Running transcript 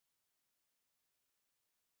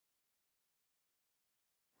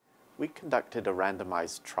We conducted a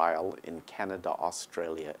randomized trial in Canada,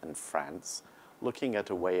 Australia, and France, looking at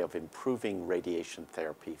a way of improving radiation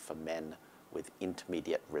therapy for men with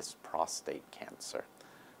intermediate risk prostate cancer.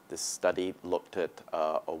 This study looked at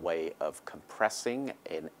a way of compressing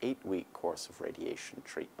an 8-week course of radiation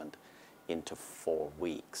treatment into 4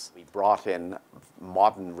 weeks. We brought in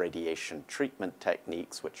modern radiation treatment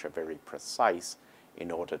techniques, which are very precise, in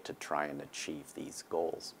order to try and achieve these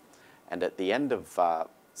goals. And at the end of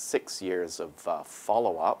 6 years of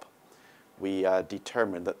follow-up, we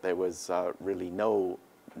determined that there was really no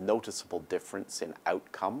noticeable difference in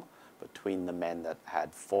outcome between the men that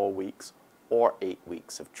had 4 weeks or 8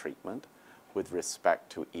 weeks of treatment with respect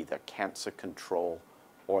to either cancer control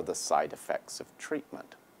or the side effects of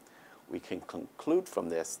treatment. We can conclude from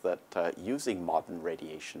this that using modern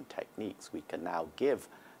radiation techniques, we can now give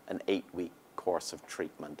an 8-week course of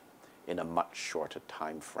treatment in a much shorter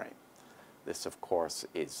time frame. This, of course,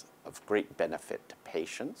 is of great benefit to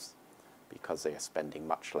patients because they are spending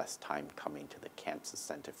much less time coming to the cancer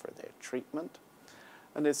center for their treatment.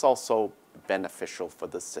 And it's also beneficial for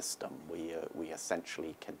the system. We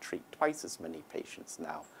essentially can treat twice as many patients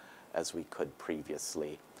now as we could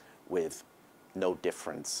previously with no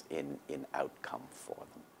difference in outcome for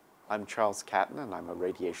them. I'm Charles Catton, and I'm a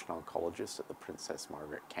radiation oncologist at the Princess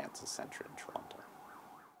Margaret Cancer Centre in Toronto.